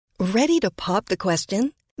Ready to pop the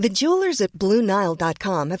question? The jewelers at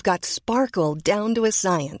BlueNile.com have got sparkle down to a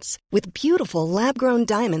science with beautiful lab-grown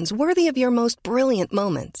diamonds worthy of your most brilliant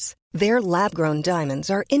moments. Their lab-grown diamonds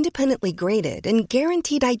are independently graded and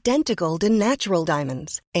guaranteed identical to natural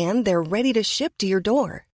diamonds, and they're ready to ship to your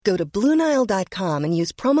door. Go to BlueNile.com and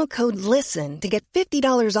use promo code LISTEN to get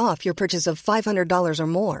 $50 off your purchase of $500 or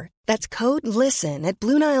more. That's code LISTEN at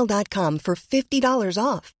BlueNile.com for $50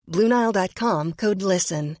 off. BlueNile.com, code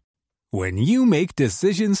LISTEN. When you make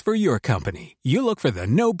decisions for your company, you look for the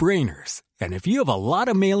no-brainers. And if you have a lot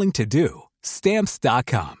of mailing to do,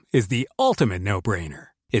 Stamps.com is the ultimate no-brainer.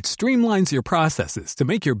 It streamlines your processes to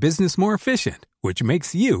make your business more efficient, which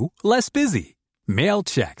makes you less busy. Mail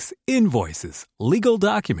checks, invoices, legal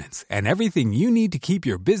documents, and everything you need to keep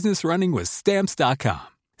your business running with Stamps.com.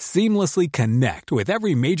 Seamlessly connect with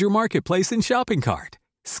every major marketplace and shopping cart.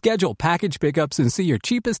 Schedule package pickups and see your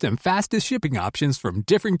cheapest and fastest shipping options from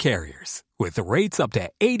different carriers. With rates up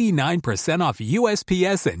to 89% off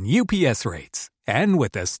USPS and UPS rates. And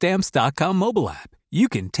with the Stamps.com mobile app, you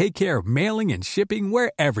can take care of mailing and shipping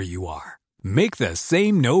wherever you are. Make the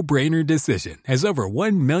same no-brainer decision as over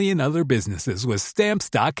 1 million other businesses with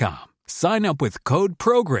Stamps.com. Sign up with code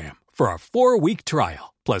PROGRAM for a 4-week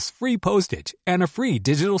trial, plus free postage and a free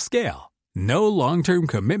digital scale. No long-term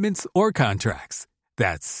commitments or contracts.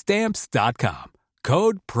 That's Stamps.com.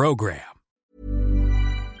 Code PROGRAM.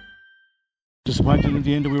 Disappointed in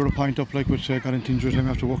the end that we were a point up, like, which got into injury time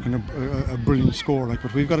after working a brilliant score, like,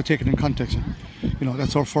 but we've got to take it in context. You know,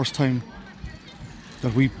 that's our first time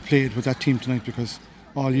that we played with that team tonight, because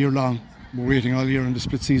all year long, we're waiting all year in the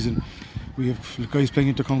split season. We have guys playing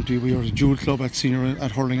inter-county. We are a dual club at senior,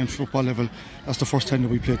 at hurling and football level. That's the first time that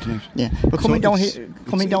we played tonight. Yeah, but coming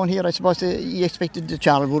down here, I suppose you expected the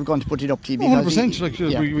Charleville were going to put it up to you.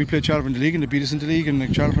 100%. We played Charleville in the league and they beat us in the league, and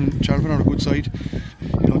like, Charleville are a good side.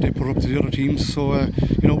 You know, they put up to the other teams. So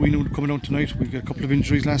you know, we knew coming down tonight. We got a couple of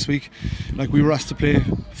injuries last week. Like, we were asked to play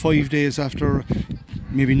 5 days after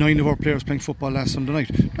maybe 9 of our players playing football last Sunday night.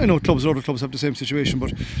 I know other clubs have the same situation,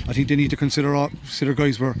 but I think they need to consider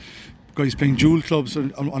guys playing dual clubs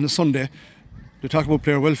on a Sunday. They talk about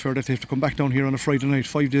player welfare, that they have to come back down here on a Friday night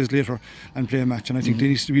 5 days later and play a match, and I think they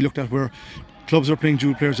need to be looked at where clubs are playing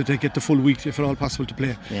dual players, that they get the full week, if at all possible, to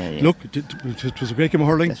play. Look, it was a great game of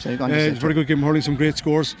hurling. It was a very good game of hurling, some great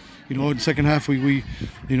scores. You know, in the second half we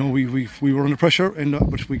were under pressure,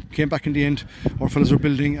 but we came back in the end. Our fellas are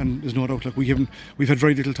building, and there's no doubt, like, we've had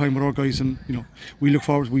very little time with our guys, and you know, we look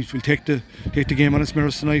forward. We'll take the game on its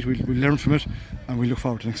merits tonight. We'll learn from it, and we look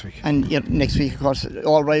forward to next week. And next week, of course,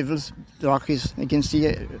 all rivals, the Rockies against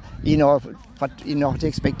you. You know what to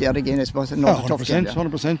expect there again, I suppose.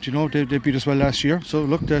 100%. You know, they beat us well last year. So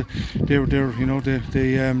look, they're a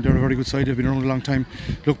very good side. They've been around a long time.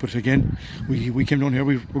 Look, but again, we came down here.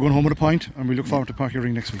 We're going home with a point, and we look forward to Park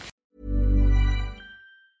Ring next week.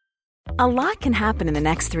 A lot can happen in the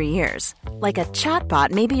next 3 years. Like a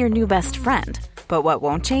chatbot may be your new best friend. But what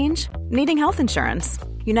won't change? Needing health insurance.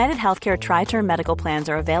 United Healthcare Tri-Term Medical Plans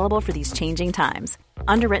are available for these changing times.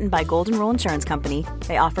 Underwritten by Golden Rule Insurance Company,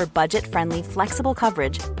 they offer budget-friendly, flexible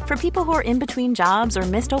coverage for people who are in between jobs or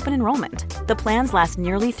missed open enrollment. The plans last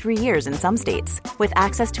nearly 3 years in some states, with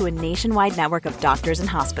access to a nationwide network of doctors and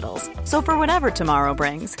hospitals. So for whatever tomorrow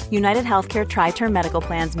brings, United Healthcare Tri-Term Medical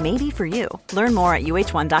Plans may be for you. Learn more at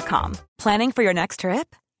UH1.com. Planning for your next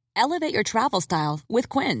trip? Elevate your travel style with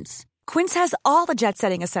Quince. Quince has all the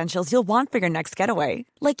jet-setting essentials you'll want for your next getaway,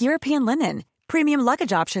 like European linen, premium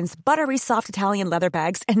luggage options, buttery soft Italian leather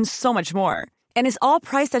bags, and so much more. And is all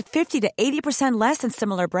priced at 50 to 80% less than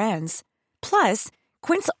similar brands. Plus,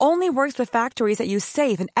 Quince only works with factories that use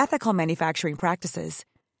safe and ethical manufacturing practices.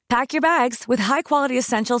 Pack your bags with high-quality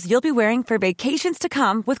essentials you'll be wearing for vacations to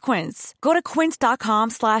come with Quince. Go to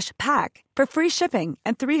quince.com/pack for free shipping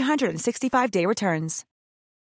and 365-day returns.